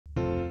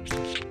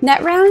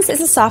Netrounds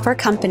is a software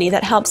company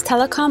that helps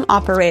telecom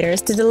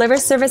operators to deliver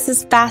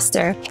services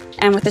faster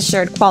and with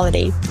assured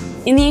quality.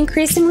 In the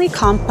increasingly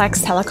complex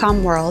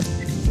telecom world,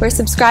 where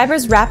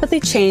subscribers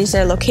rapidly change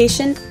their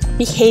location,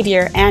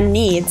 behavior, and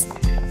needs,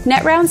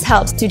 Netrounds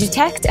helps to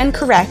detect and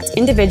correct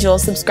individual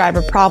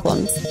subscriber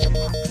problems.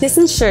 This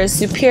ensures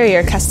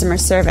superior customer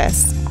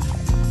service.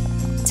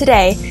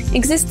 Today,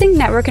 existing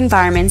network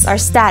environments are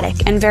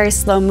static and very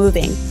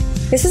slow-moving.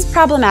 This is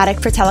problematic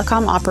for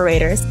telecom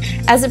operators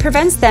as it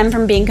prevents them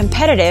from being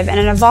competitive in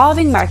an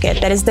evolving market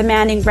that is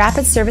demanding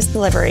rapid service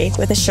delivery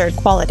with assured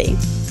quality.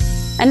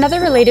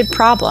 Another related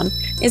problem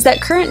is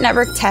that current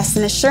network test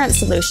and assurance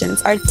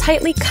solutions are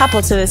tightly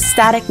coupled to this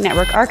static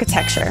network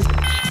architecture,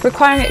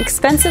 requiring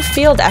expensive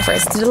field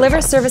efforts to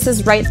deliver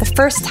services right the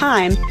first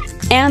time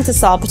and to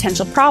solve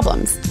potential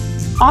problems,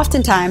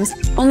 oftentimes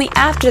only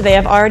after they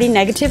have already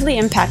negatively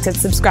impacted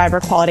subscriber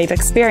quality of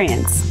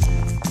experience.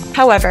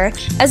 However,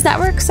 as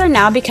networks are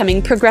now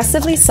becoming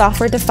progressively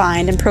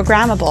software-defined and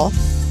programmable,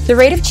 the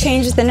rate of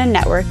change within a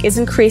network is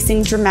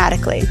increasing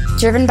dramatically,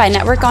 driven by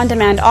network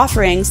on-demand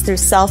offerings through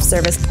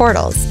self-service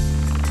portals.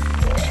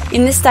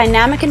 In this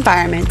dynamic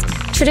environment,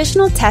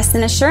 traditional test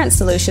and assurance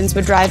solutions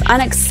would drive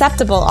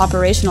unacceptable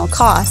operational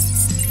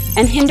costs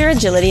and hinder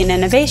agility and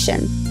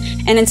innovation.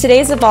 And in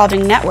today's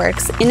evolving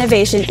networks,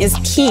 innovation is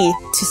key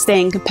to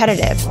staying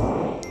competitive.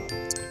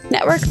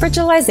 Network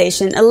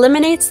virtualization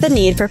eliminates the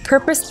need for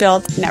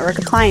purpose-built network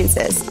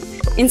appliances.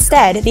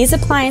 Instead, these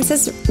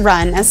appliances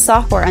run as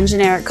software on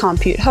generic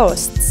compute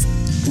hosts.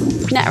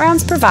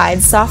 Netrounds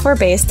provides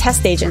software-based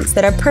test agents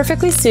that are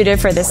perfectly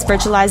suited for this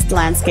virtualized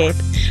landscape,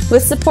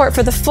 with support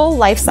for the full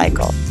life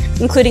cycle,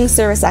 including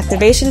service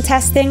activation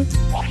testing,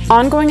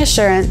 ongoing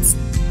assurance,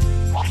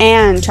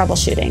 and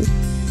troubleshooting.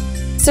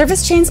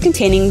 Service chains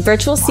containing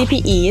virtual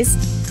CPEs,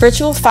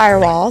 virtual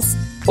firewalls,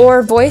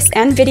 or voice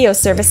and video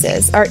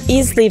services are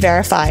easily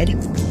verified.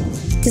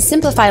 To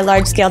simplify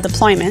large-scale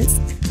deployments,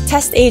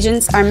 test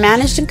agents are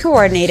managed and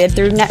coordinated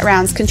through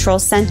Netrounds Control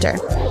Center,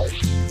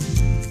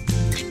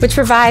 which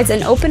provides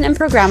an open and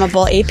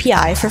programmable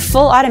API for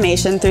full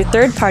automation through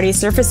third-party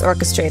service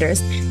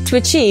orchestrators to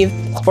achieve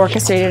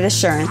orchestrated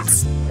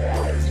assurance.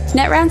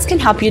 Netrounds can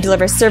help you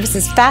deliver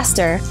services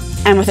faster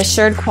and with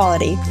assured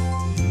quality.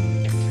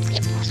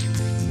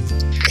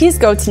 Please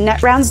go to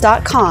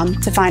netrounds.com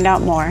to find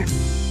out more.